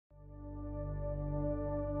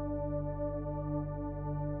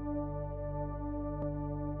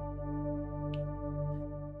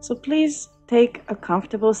So please take a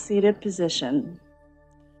comfortable seated position,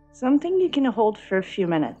 something you can hold for a few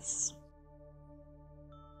minutes.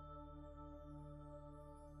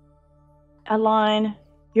 Align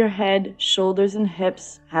your head, shoulders, and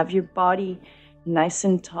hips. Have your body nice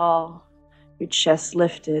and tall, your chest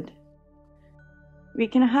lifted. We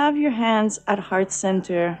can have your hands at heart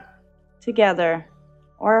center together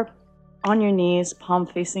or on your knees, palm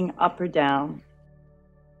facing up or down.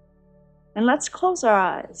 And let's close our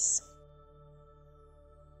eyes.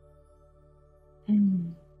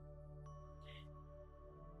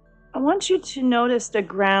 I want you to notice the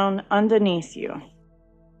ground underneath you.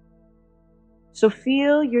 So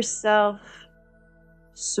feel yourself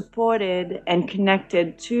supported and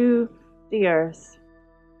connected to the earth.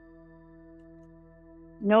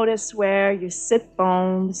 Notice where your sit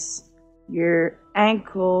bones, your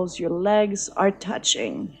ankles, your legs are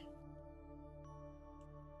touching.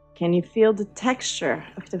 Can you feel the texture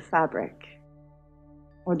of the fabric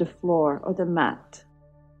or the floor or the mat?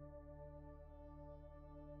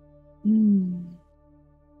 Can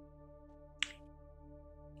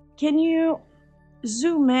you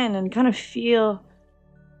zoom in and kind of feel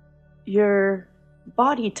your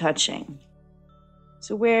body touching?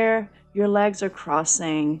 So where your legs are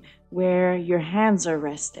crossing, where your hands are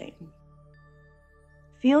resting.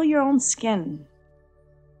 Feel your own skin.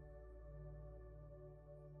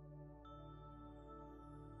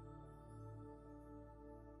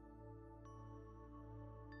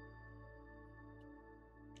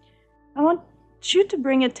 I want you to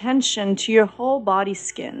bring attention to your whole body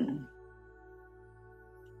skin.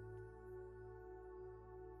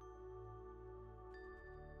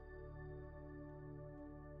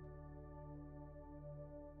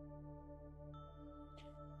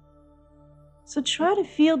 So try to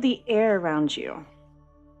feel the air around you.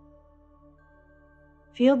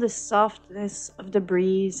 Feel the softness of the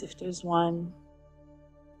breeze if there's one.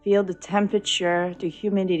 Feel the temperature, the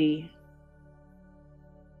humidity.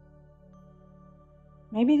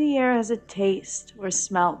 Maybe the air has a taste or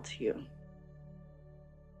smell to you.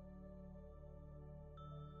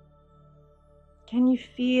 Can you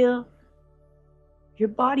feel your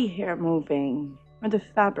body hair moving or the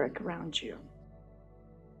fabric around you?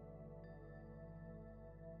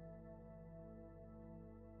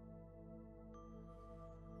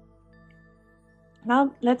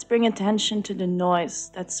 Now let's bring attention to the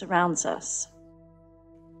noise that surrounds us.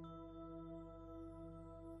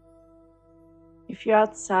 If you're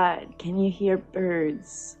outside, can you hear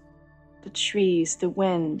birds, the trees, the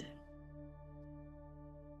wind?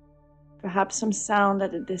 Perhaps some sound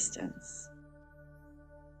at a distance.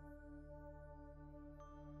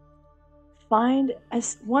 Find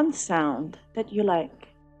one sound that you like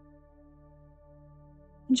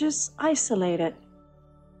and just isolate it.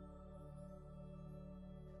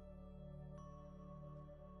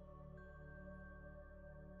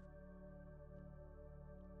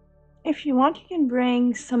 If you want, you can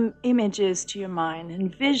bring some images to your mind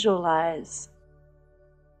and visualize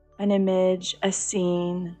an image, a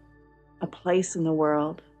scene, a place in the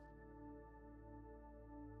world.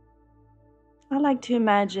 I like to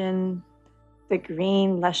imagine the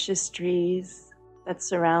green, luscious trees that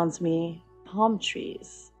surrounds me, palm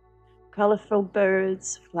trees, colorful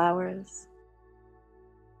birds, flowers.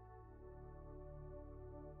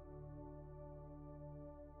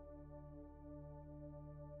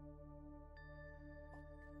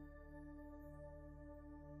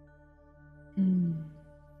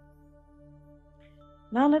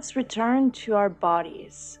 Now let's return to our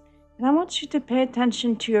bodies. And I want you to pay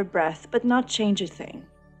attention to your breath, but not change a thing.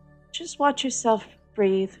 Just watch yourself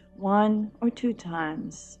breathe 1 or 2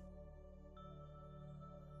 times.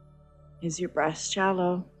 Is your breath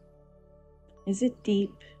shallow? Is it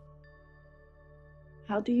deep?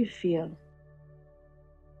 How do you feel?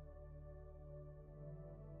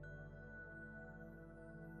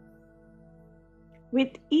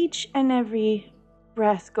 With each and every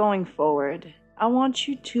breath going forward, I want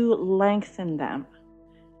you to lengthen them.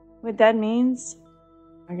 What that means,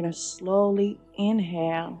 we're going to slowly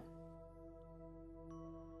inhale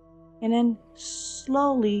and then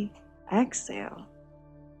slowly exhale.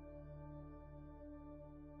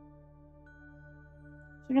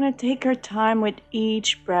 We're going to take our time with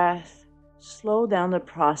each breath, slow down the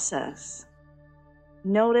process.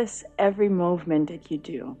 Notice every movement that you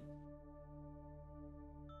do.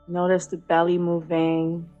 Notice the belly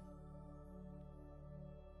moving,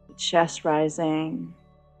 the chest rising,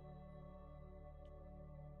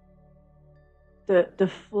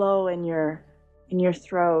 the flow in your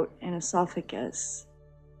throat and esophagus.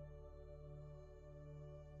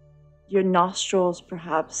 Your nostrils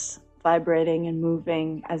perhaps vibrating and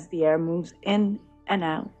moving as the air moves in and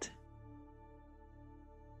out.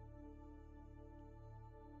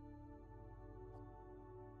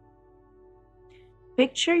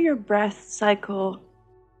 Picture your breath cycle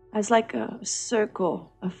as like a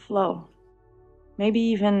circle, a flow. Maybe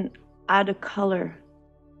even add a color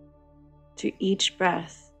to each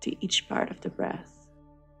breath, to each part of the breath.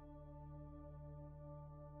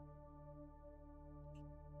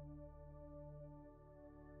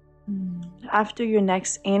 After your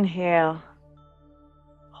next inhale,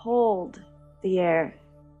 hold the air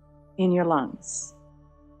in your lungs.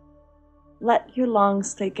 Let your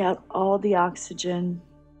lungs take out all the oxygen.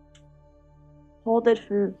 Hold it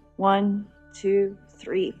for 1, 2,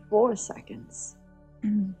 3, 4 seconds.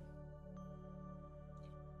 And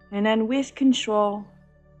then with control,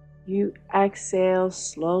 you exhale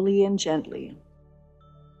slowly and gently.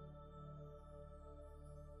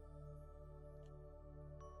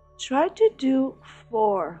 Try to do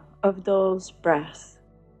 4 of those breaths.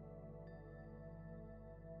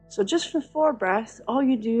 So just for 4 breaths, all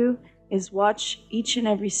you do is watch each and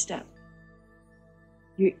every step.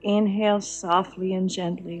 You inhale softly and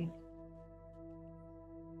gently.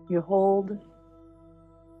 You hold.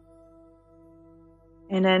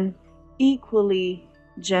 And then equally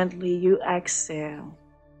gently you exhale.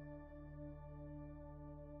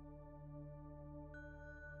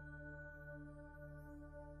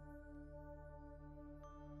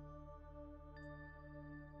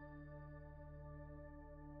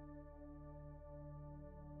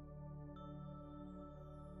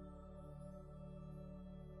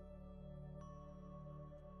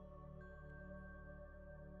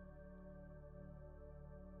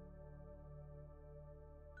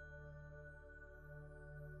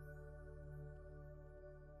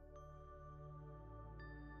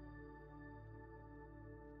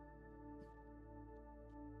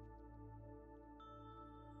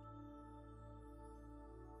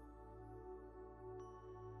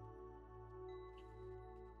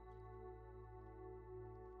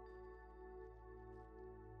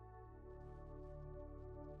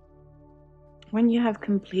 When you have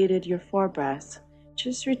completed your 4 breaths,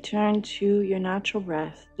 just return to your natural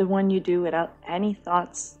breath, the one you do without any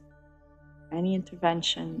thoughts, any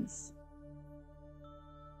interventions.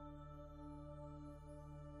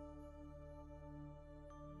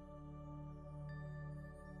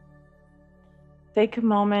 Take a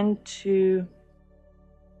moment to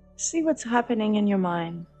see what's happening in your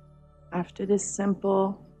mind after this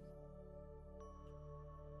simple,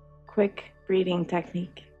 quick breathing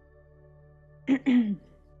technique. Do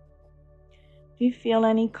you feel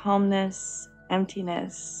any calmness,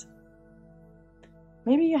 emptiness?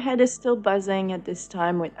 Maybe your head is still buzzing at this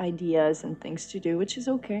time with ideas and things to do, which is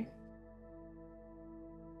okay.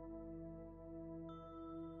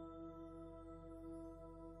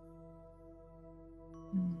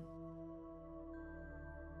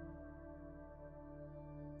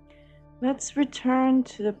 Let's return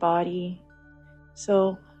to the body.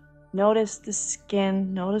 So notice the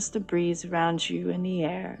skin, notice the breeze around you in the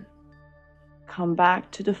air. Come back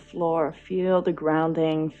to the floor, feel the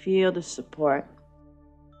grounding, feel the support.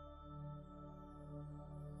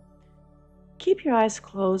 Keep your eyes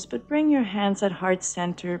closed, but bring your hands at heart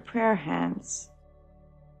center, prayer hands.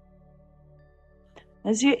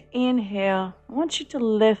 As you inhale, I want you to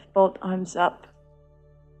lift both arms up.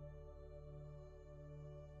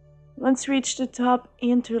 Once you reach the top,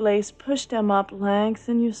 interlace, push them up,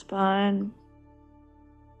 lengthen your spine.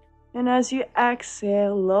 And as you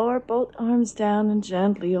exhale, lower both arms down and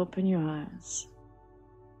gently open your eyes.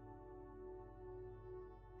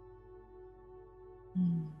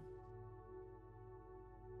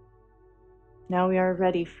 Now we are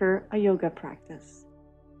ready for a yoga practice.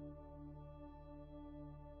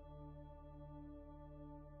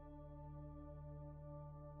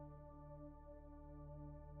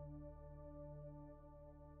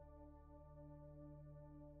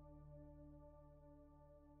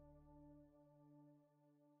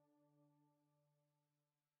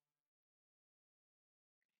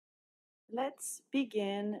 Let's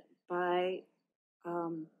begin by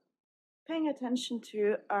paying attention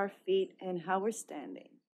to our feet and how we're standing.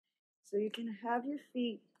 So you can have your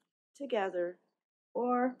feet together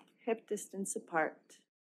or hip distance apart.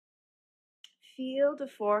 Feel the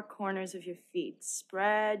 4 corners of your feet.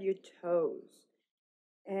 Spread your toes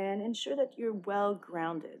and ensure that you're well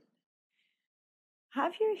grounded.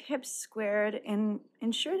 Have your hips squared and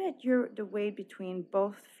ensure that the weight between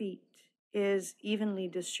both feet is evenly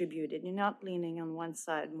distributed. You're not leaning on one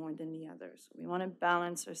side more than the other. So we want to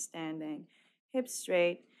balance our standing. Hips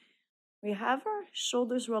straight. We have our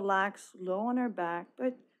shoulders relaxed, low on our back,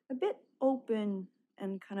 but a bit open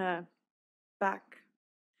and kind of back.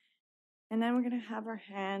 And then we're going to have our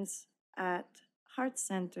hands at heart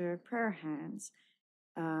center, prayer hands,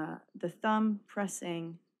 the thumb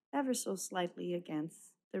pressing ever so slightly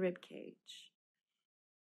against the rib cage.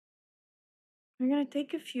 We're going to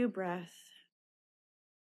take a few breaths.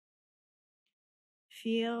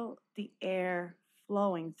 Feel the air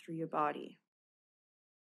flowing through your body.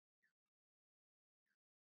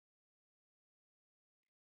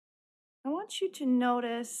 I want you to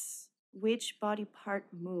notice which body part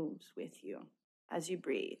moves with you as you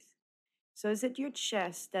breathe. So is it your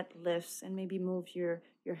chest that lifts and maybe moves your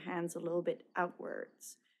hands a little bit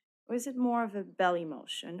outwards? Or is it more of a belly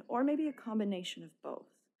motion or maybe a combination of both?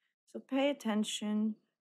 So pay attention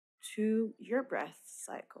to your breath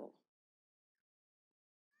cycle.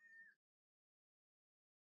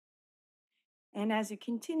 And as you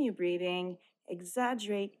continue breathing,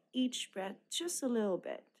 exaggerate each breath just a little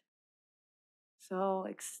bit. So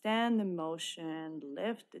extend the motion,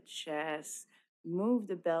 lift the chest, move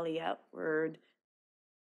the belly outward,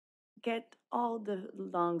 get all the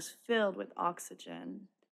lungs filled with oxygen,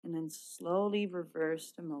 and then slowly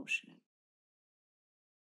reverse the motion.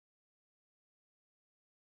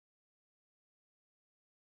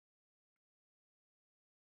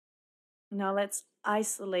 Now let's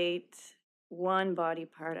isolate one body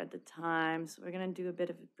part at a time. So we're going to do a bit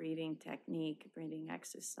of a breathing technique, breathing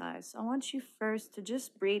exercise. So I want you first to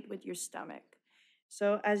just breathe with your stomach.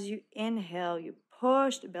 So as you inhale, you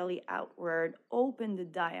push the belly outward, open the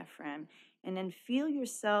diaphragm, and then feel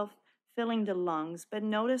yourself filling the lungs, but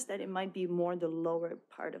notice that it might be more the lower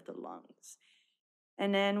part of the lungs.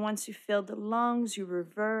 And then once you fill the lungs, you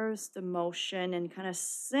reverse the motion and kind of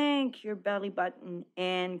sink your belly button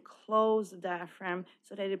in, close the diaphragm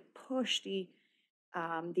so that it push the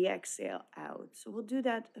exhale out. So we'll do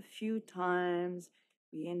that a few times.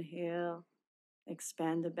 We inhale,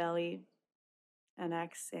 expand the belly, and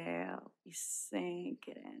exhale, we sink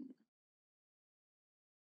it in.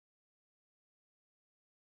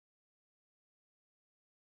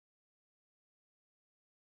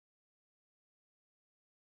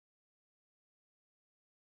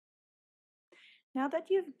 Now that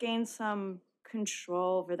you've gained some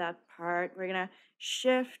control over that part, we're gonna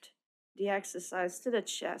shift the exercise to the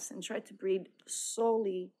chest and try to breathe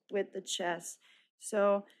solely with the chest.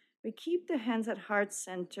 So we keep the hands at heart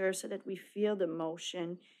center so that we feel the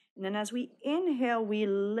motion. And then as we inhale, we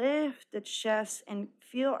lift the chest and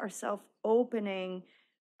feel ourselves opening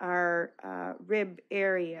our rib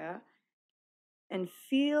area and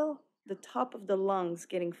feel the top of the lungs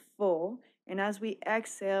getting full. And as we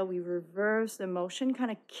exhale, we reverse the motion,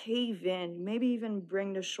 kind of cave in, maybe even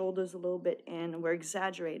bring the shoulders a little bit in. We're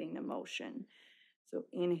exaggerating the motion. So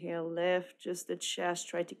inhale, lift just the chest,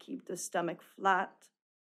 try to keep the stomach flat.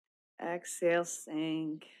 Exhale,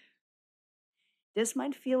 sink. This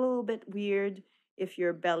might feel a little bit weird if you're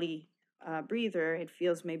a belly breather. It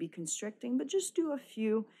feels maybe constricting, but just do a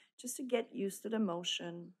few just to get used to the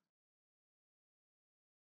motion.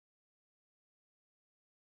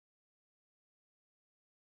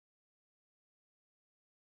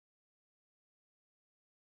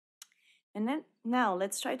 And then now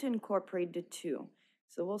let's try to incorporate the two.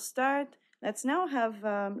 So we'll start, let's now have,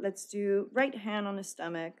 let's do right hand on the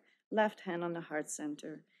stomach, left hand on the heart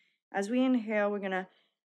center. As we inhale, we're gonna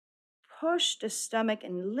push the stomach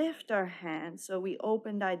and lift our hands so we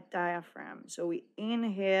open that diaphragm. So we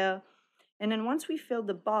inhale, and then once we feel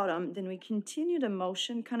the bottom, then we continue the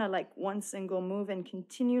motion, kind of like one single move, and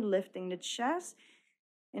continue lifting the chest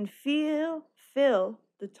and fill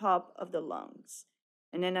the top of the lungs.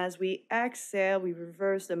 And then as we exhale, we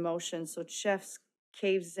reverse the motion. So chest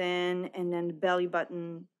caves in and then the belly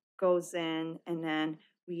button goes in and then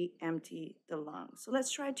we empty the lungs. So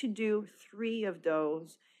let's try to do 3 of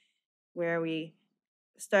those where we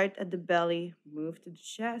start at the belly, move to the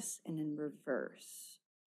chest, and then reverse.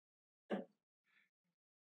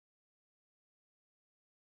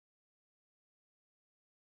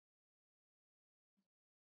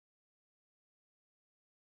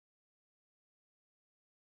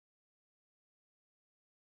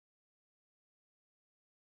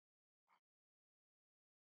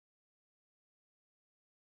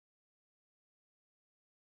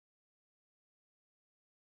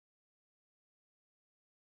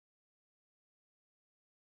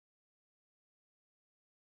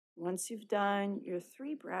 Once you've done your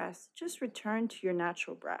 3 breaths, just return to your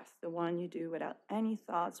natural breath, the one you do without any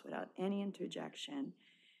thoughts, without any interjection.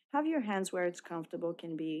 Have your hands where it's comfortable,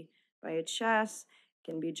 can be by your chest,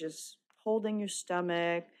 can be just holding your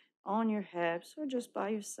stomach, on your hips, or just by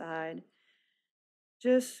your side.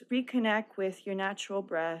 Just reconnect with your natural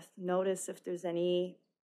breath. Notice if there's any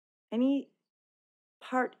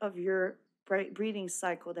part of your breathing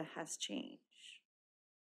cycle that has changed.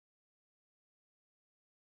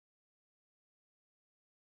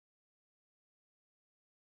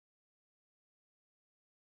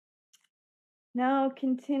 Now,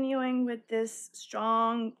 continuing with this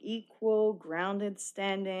strong, equal, grounded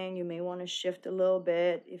standing, you may want to shift a little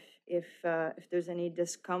bit if there's any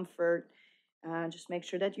discomfort. Just make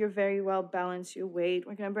sure that you're very well balanced your weight.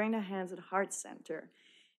 We're gonna bring the hands at heart center,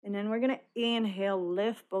 and then we're gonna inhale,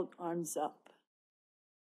 lift both arms up.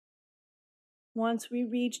 Once we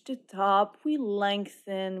reach the top, we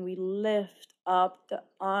lengthen, we lift up the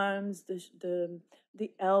arms,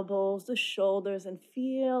 the elbows, the shoulders, and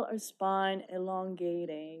feel our spine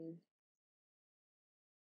elongating.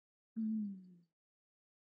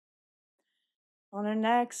 On our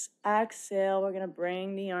next exhale, we're going to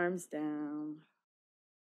bring the arms down.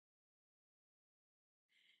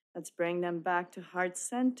 Let's bring them back to heart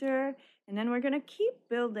center. And then we're going to keep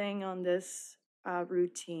building on this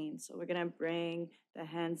routine. So we're going to bring the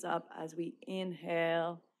hands up as we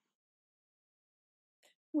inhale.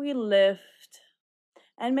 We lift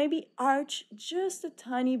and maybe arch just a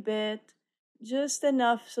tiny bit, just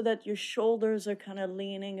enough so that your shoulders are kind of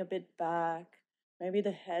leaning a bit back. Maybe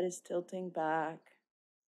the head is tilting back.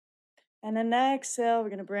 And then exhale, we're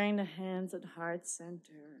going to bring the hands at heart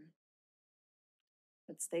center.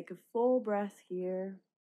 Let's take a full breath here.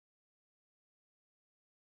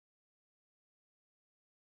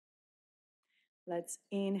 Let's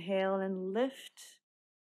inhale and lift.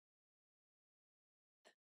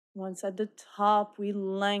 Once at the top, we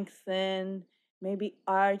lengthen, maybe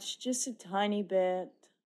arch just a tiny bit.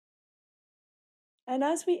 And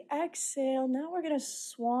as we exhale, now we're going to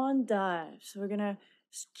swan dive. So we're going to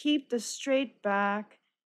keep the straight back,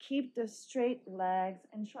 keep the straight legs,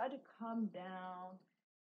 and try to come down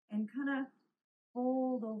and kind of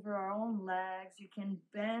fold over our own legs. You can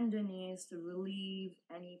bend the knees to relieve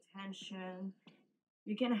any tension.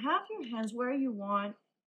 You can have your hands where you want.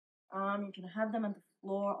 You can have them on the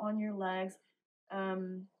floor, on your legs.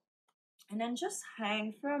 And then just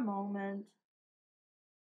hang for a moment.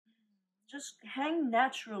 Just hang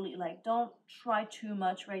naturally, like don't try too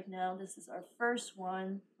much right now. This is our first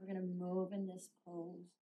one. We're gonna move in this pose.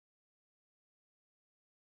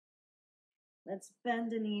 Let's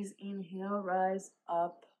bend the knees, inhale, rise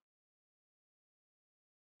up.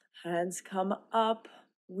 Hands come up,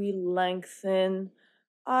 we lengthen,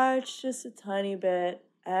 arch just a tiny bit.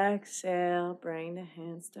 Exhale, bring the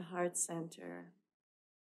hands to heart center.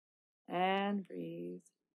 And breathe.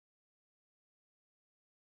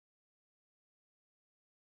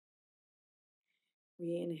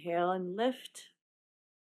 We inhale and lift.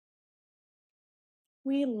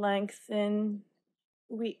 We lengthen.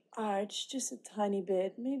 We arch just a tiny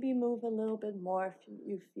bit. Maybe move a little bit more if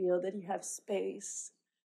you feel that you have space.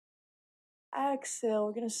 Exhale,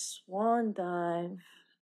 we're going to swan dive.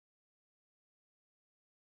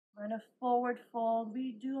 We're in a forward fold.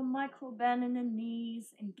 We do a micro bend in the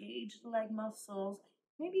knees, engage the leg muscles.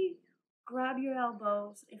 Maybe grab your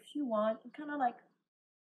elbows if you want, and kind of like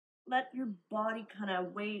let your body kind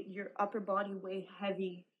of weigh, your upper body weigh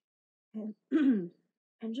heavy. And,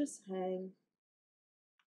 and just hang.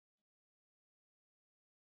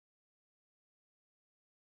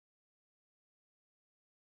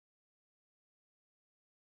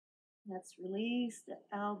 Let's release the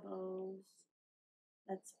elbows.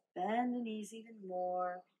 Let's bend the knees even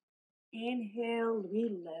more. Inhale, we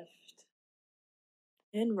lift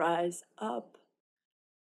and rise up.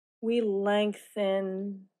 We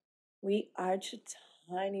lengthen. We arch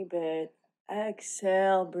a tiny bit.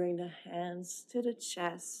 Exhale, bring the hands to the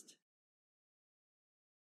chest.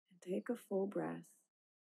 And take a full breath.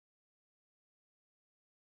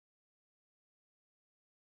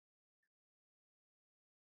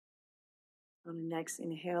 On the next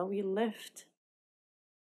inhale, we lift.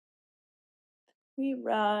 We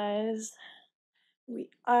rise. We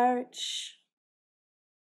arch.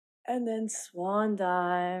 And then swan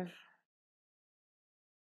dive.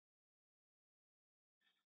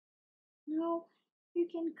 Now, you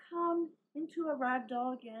can come into a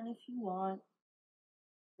ragdoll again if you want.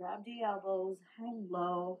 Grab the elbows, hang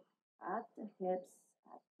low at the hips,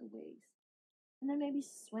 at the waist. And then maybe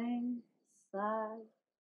swing side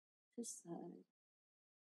to side.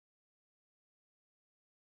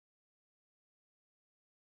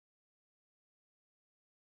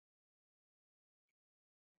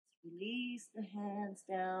 Let's release the hands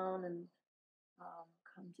down and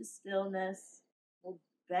come to stillness. We'll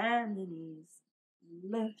bend the knees,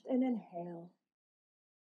 lift and inhale.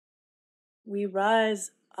 We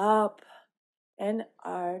rise up and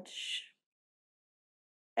arch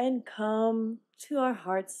and come to our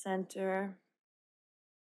heart center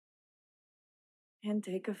and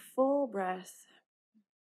take a full breath.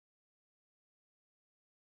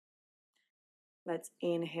 Let's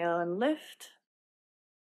inhale and lift.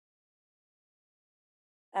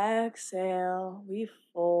 Exhale, we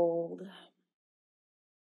fold.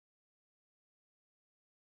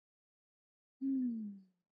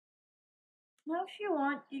 Now, if you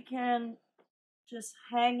want, you can just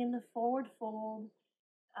hang in the forward fold,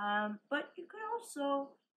 but you could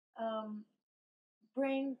also um,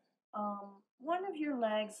 bring one of your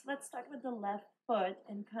legs. Let's start with the left foot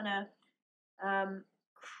and kind of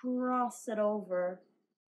cross it over.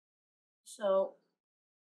 So,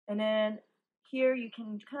 and then here you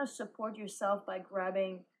can kind of support yourself by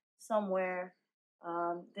grabbing somewhere.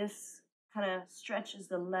 This kind of stretches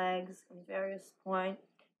the legs in various points.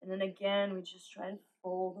 And then again, we just try to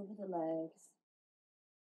fold over the legs.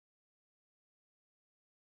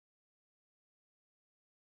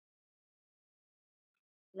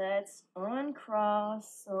 Let's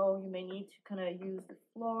uncross. So you may need to kind of use the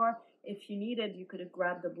floor. If you needed, you could have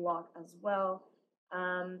grabbed the block as well.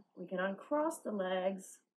 We can uncross the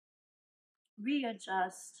legs,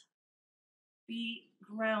 readjust, be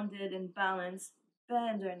grounded and balanced,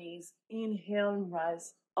 bend our knees, inhale and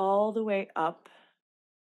rise all the way up.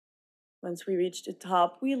 Once we reach the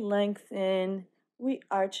top, we lengthen, we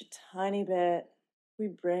arch a tiny bit, we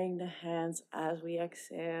bring the hands as we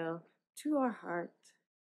exhale to our heart.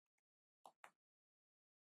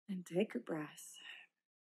 And take a breath.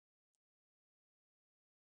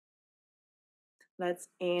 Let's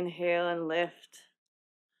inhale and lift.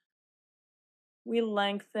 We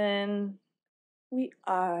lengthen, we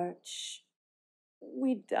arch,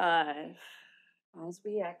 we dive as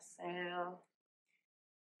we exhale.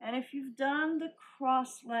 And if you've done the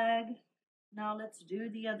cross leg, now let's do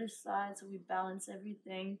the other side so we balance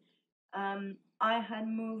everything. I had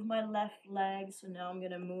moved my left leg, so now I'm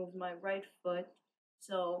going to move my right foot.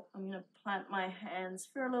 So I'm going to plant my hands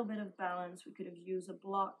for a little bit of balance. We could have used a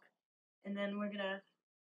block. And then we're going to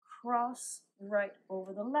cross right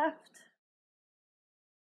over the left.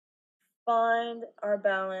 Find our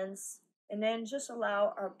balance, and then just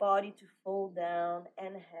allow our body to fold down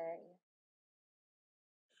and hang.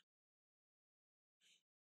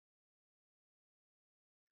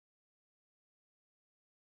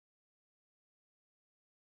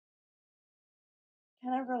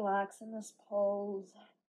 Kind of relax in this pose.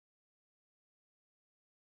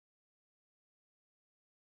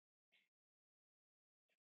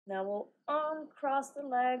 Now we'll uncross the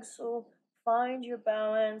legs, so find your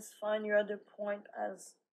balance, find your other point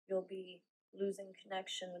as you'll be losing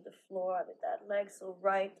connection with the floor with that leg. So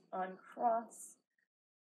right uncross.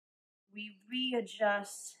 We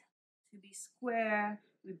readjust to be square.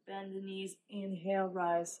 We bend the knees, inhale,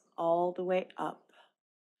 rise all the way up.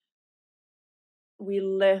 We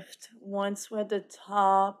lift once we're at the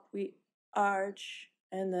top, we arch,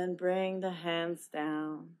 and then bring the hands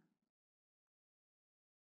down.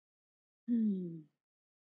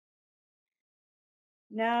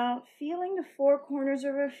 Now, feeling the four corners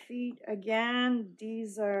of our feet, again,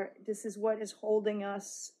 this is what is holding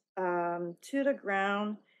us to the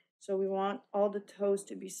ground. So we want all the toes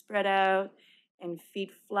to be spread out and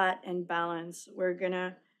feet flat and balanced. We're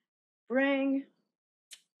gonna bring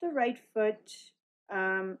the right foot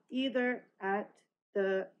either at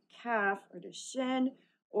the calf or the shin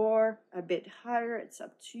or a bit higher. It's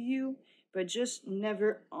up to you, but just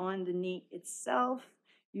never on the knee itself.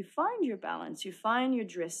 You find your balance, you find your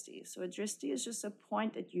dristi. So a dristi is just a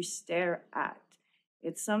point that you stare at.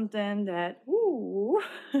 It's something that, ooh,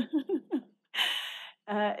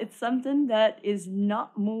 it's something that is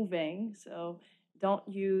not moving. So don't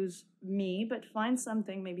use me, but find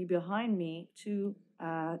something maybe behind me to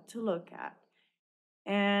look at.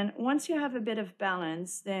 And once you have a bit of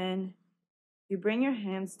balance, then you bring your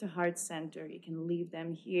hands to heart center. You can leave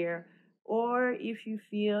them here, or if you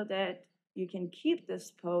feel that you can keep this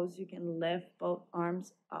pose, you can lift both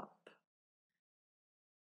arms up.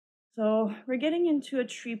 So we're getting into a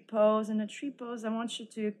tree pose. In a tree pose, I want you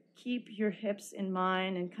to keep your hips in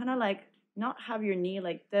mind and kind of like not have your knee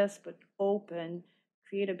like this, but open,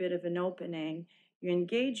 create a bit of an opening. You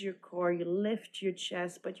engage your core, you lift your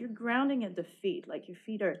chest, but you're grounding at the feet, like your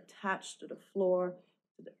feet are attached to the floor,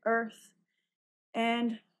 to the earth.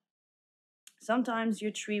 And sometimes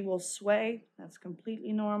your tree will sway. That's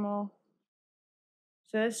completely normal.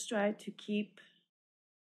 Just try to keep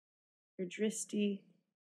your dristi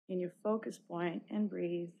in your focus point and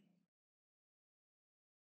breathe.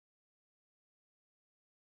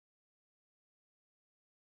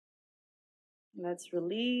 Let's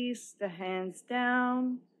release the hands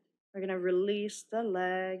down. We're gonna release the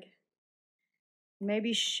leg.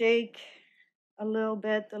 Maybe shake a little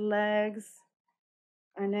bit the legs.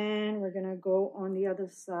 And then we're gonna go on the other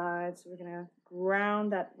side. So we're gonna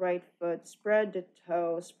ground that right foot, spread the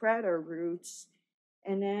toes, spread our roots.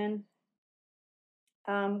 And then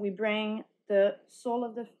we bring the sole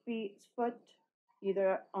of the foot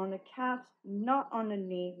either on the calf, not on the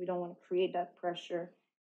knee. We don't want to create that pressure.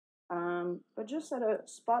 But just at a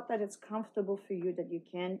spot that it's comfortable for you that you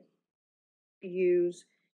can use.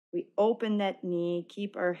 We open that knee,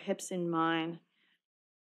 keep our hips in mind.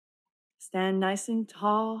 Stand nice and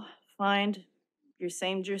tall. Find your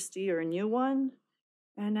same drishti or a new one.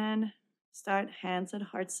 And then start hands at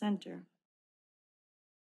heart center.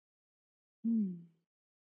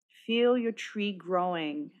 Feel your tree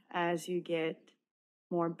growing as you get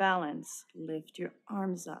more balance. Lift your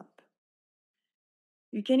arms up.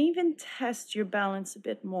 You can even test your balance a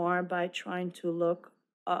bit more by trying to look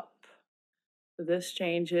up. So this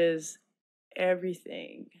changes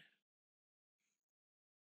everything.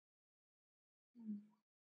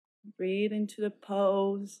 Breathe into the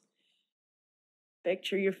pose.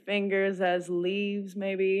 Picture your fingers as leaves,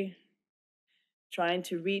 maybe trying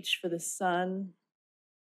to reach for the sun,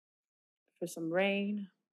 for some rain.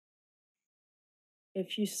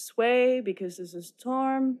 If you sway because there's a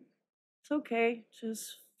storm, it's okay,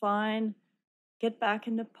 just fine. Get back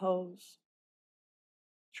in the pose.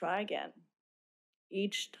 Try again.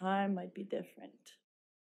 Each time might be different.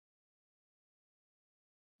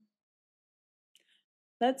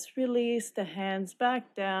 Let's release the hands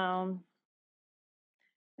back down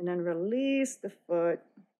and then release the foot.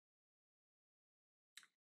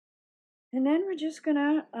 And then we're just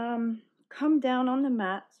gonna come down on the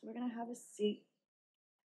mat. So we're gonna have a seat.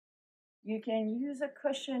 You can use a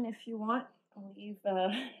cushion if you want. I'll leave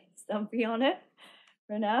Stumpy on it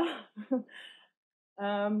for now.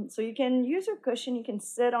 So you can use your cushion, you can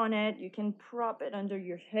sit on it, you can prop it under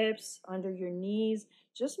your hips, under your knees.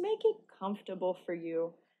 Just make it comfortable for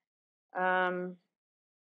you. Stand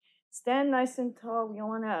nice and tall. You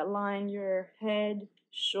want to align your head,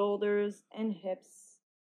 shoulders, and hips.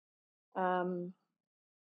 We're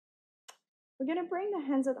going to bring the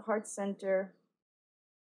hands at heart center.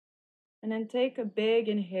 And then take a big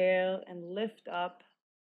inhale and lift up.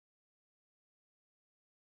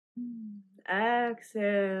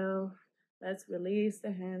 Exhale. Let's release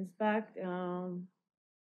the hands back down.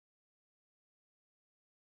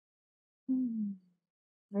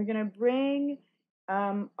 We're going to bring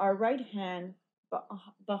our right hand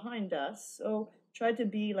behind us. So try to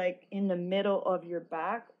be like in the middle of your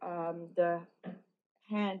back. The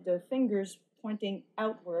fingers pointing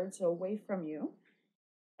outwards, so away from you.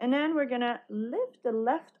 And then we're going to lift the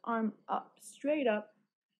left arm up, straight up.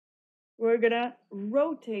 We're going to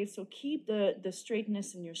rotate, so keep the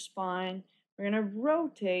straightness in your spine. We're going to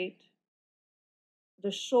rotate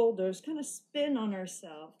the shoulders, kind of spin on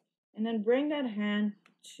ourselves. And then bring that hand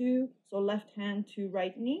so left hand to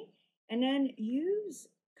right knee. And then use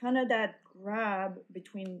kind of that grab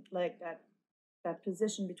between, like that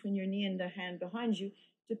position between your knee and the hand behind you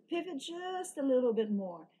to pivot just a little bit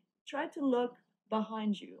more. Try to look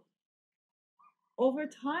behind you. Over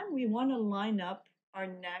time, we want to line up our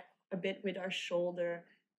neck a bit with our shoulder.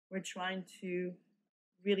 We're trying to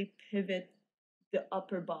really pivot the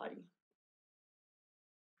upper body.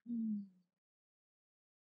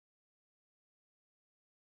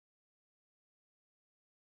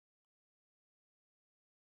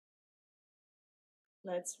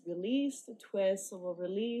 Let's release the twist. So we'll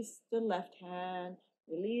release the left hand,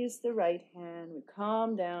 release the right hand. We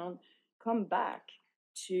calm down, come back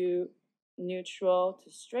to neutral,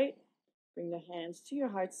 to straight. Bring the hands to your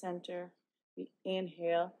heart center. We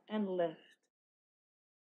inhale and lift.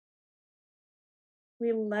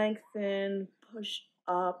 We lengthen, push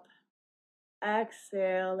up.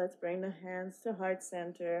 Exhale. Let's bring the hands to heart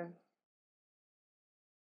center.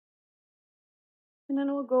 And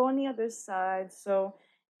then we'll go on the other side. So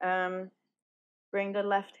bring the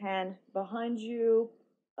left hand behind you,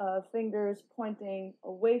 fingers pointing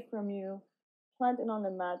away from you. Plant it on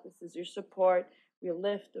the mat. This is your support. We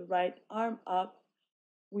lift the right arm up.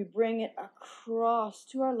 We bring it across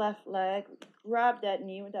to our left leg. Grab that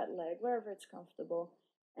knee with that leg, wherever it's comfortable.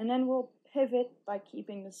 And then we'll pivot by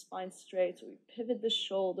keeping the spine straight. So we pivot the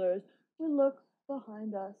shoulders. We look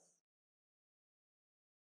behind us.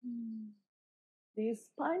 These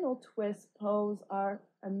spinal twist pose are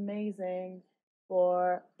amazing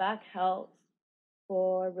for back health,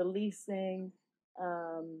 for releasing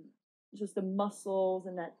just the muscles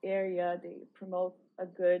in that area. They promote a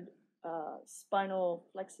good spinal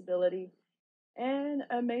flexibility. and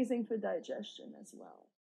amazing for digestion as well.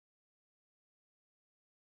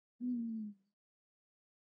 Mm.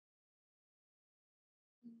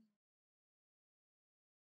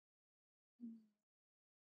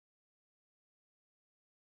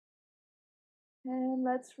 And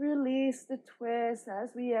let's release the twist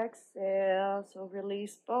as we exhale. So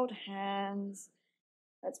release both hands.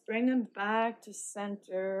 Let's bring them back to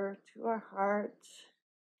center, to our heart.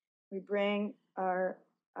 We bring our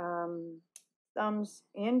thumbs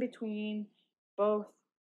in between both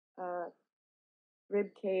uh,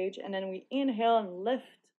 rib cage, and then we inhale and lift.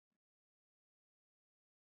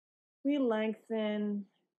 We lengthen.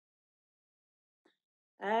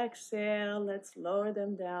 Exhale. Let's lower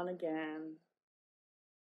them down again.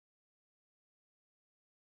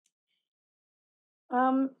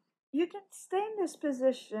 You can stay in this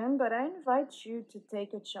position, but I invite you to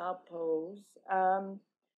take a child pose.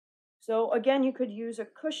 So again, you could use a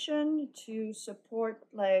cushion to support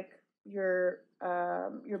like your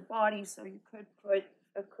body. So you could put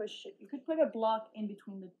a cushion. You could put a block in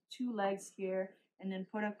between the two legs here, and then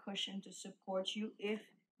put a cushion to support you if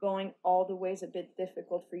going all the way is a bit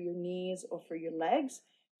difficult for your knees or for your legs.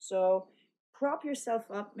 So prop yourself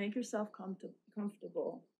up, make yourself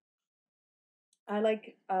comfortable. I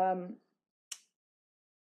like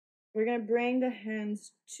we're going to bring the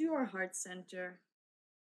hands to our heart center.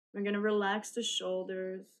 We're going to relax the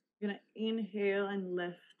shoulders. We're going to inhale and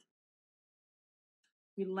lift.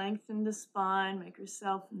 We lengthen the spine, make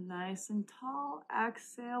yourself nice and tall.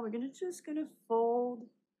 Exhale. We're just going to fold.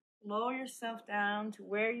 Lower yourself down to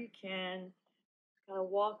where you can. Kind of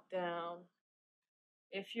walk down.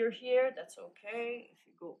 If you're here, that's okay. If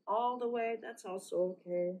you go all the way, that's also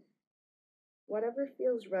okay. Whatever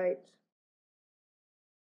feels right.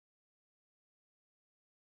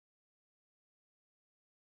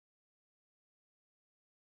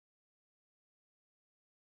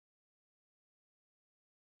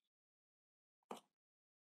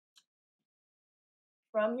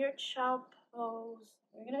 From your child pose,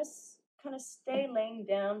 we're gonna kind of stay laying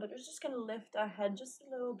down, but we're just gonna lift our head just a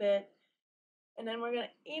little bit. And then we're gonna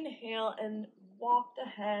inhale and walk the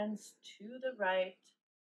hands to the right.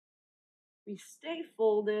 We stay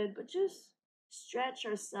folded, but just stretch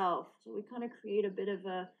ourselves. So we kind of create a bit of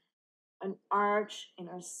an arch in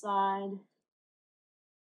our side.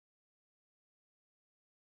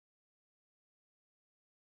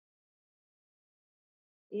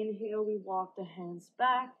 Inhale, we walk the hands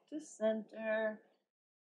back to center.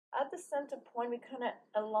 At the center point, we kind of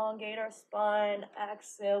elongate our spine.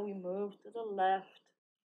 Exhale, we move to the left.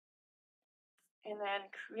 And then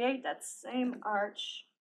create that same arch,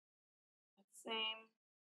 that same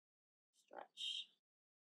stretch.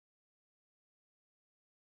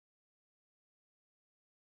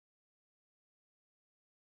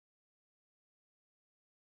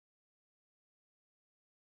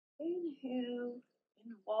 Inhale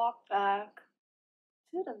and walk back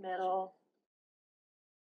to the middle.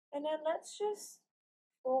 And then let's just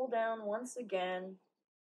fold down once again.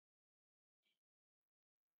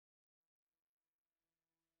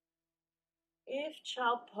 If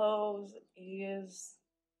child pose is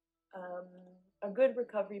a good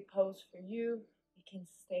recovery pose for you, you can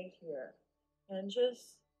stay here and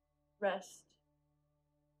just rest.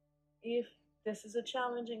 If this is a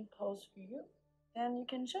challenging pose for you, then you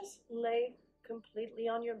can just lay completely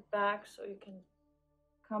on your back so you can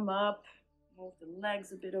come up, move the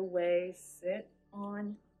legs a bit away, sit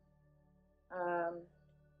um,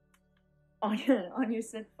 on your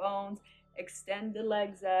sit bones, extend the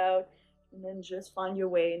legs out, and then just find your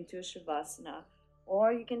way into a shavasana.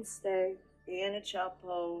 Or you can stay in a child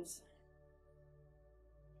pose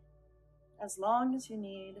as long as you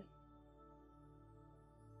need.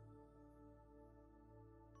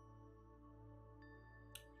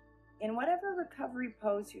 In whatever recovery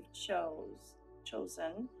pose you've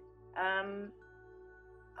chosen, I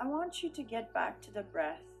want you to get back to the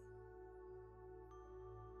breath.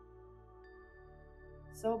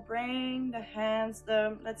 So bring the hands,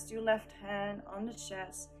 let's do left hand on the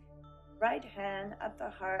chest, right hand at the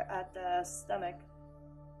heart, at the stomach,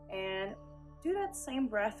 and do that same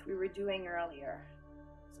breath we were doing earlier.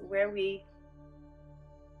 So where we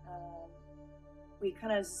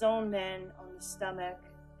kind of zone in on the stomach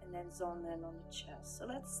and then zone in on the chest. So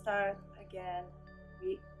let's start again.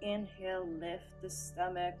 We inhale, lift the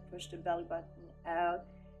stomach, push the belly button out.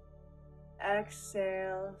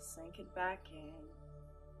 Exhale, sink it back in.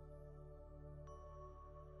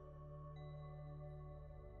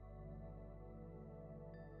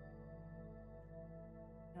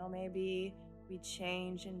 Now maybe we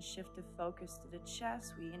change and shift the focus to the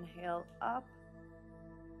chest. We inhale up.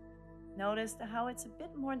 Notice how it's a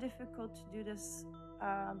bit more difficult to do this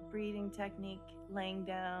breathing technique laying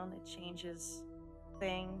down. It changes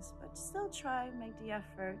things, but still try, make the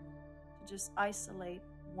effort to just isolate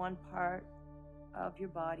one part of your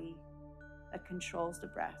body that controls the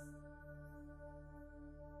breath.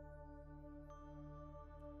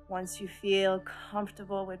 Once you feel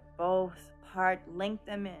comfortable with both parts, link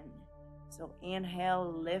them in. So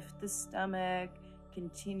inhale, lift the stomach,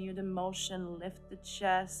 continue the motion, lift the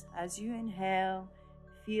chest. As you inhale,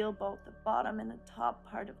 feel both the bottom and the top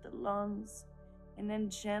part of the lungs, and then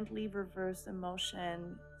gently reverse the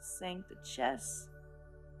motion, sink the chest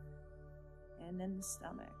and then the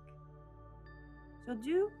stomach. So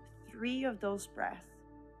do 3 of those breaths.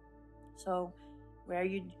 So where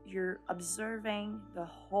you're observing the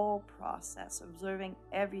whole process, observing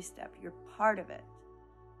every step, you're part of it.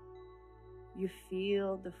 You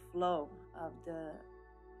feel the flow of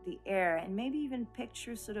the air, and maybe even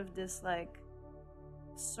picture sort of this like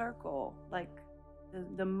circle, like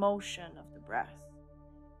the motion of the breath.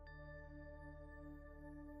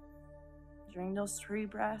 During those 3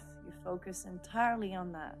 breaths, you focus entirely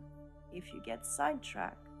on that. If you get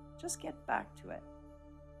sidetracked, just get back to it.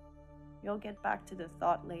 You'll get back to the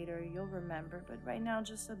thought later, you'll remember, but right now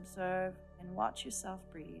just observe and watch yourself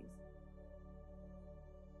breathe.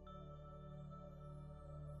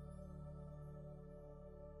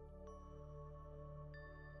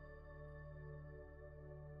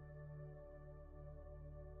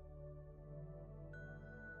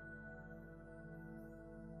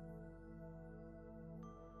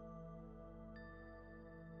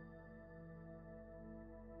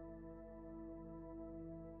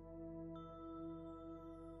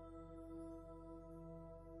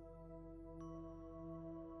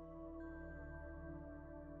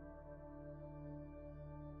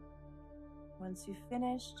 Once you've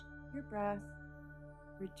finished your breath,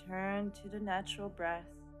 return to the natural breath,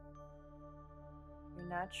 your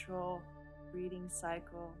natural breathing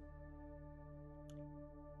cycle.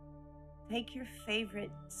 Take your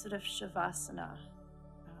favorite sort of shavasana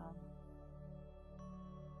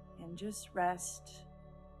and just rest.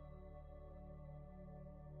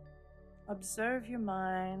 Observe your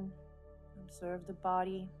mind, observe the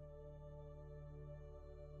body.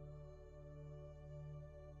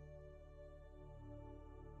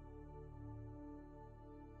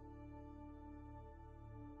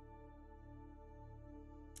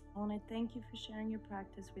 I want to thank you for sharing your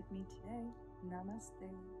practice with me today.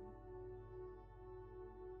 Namaste.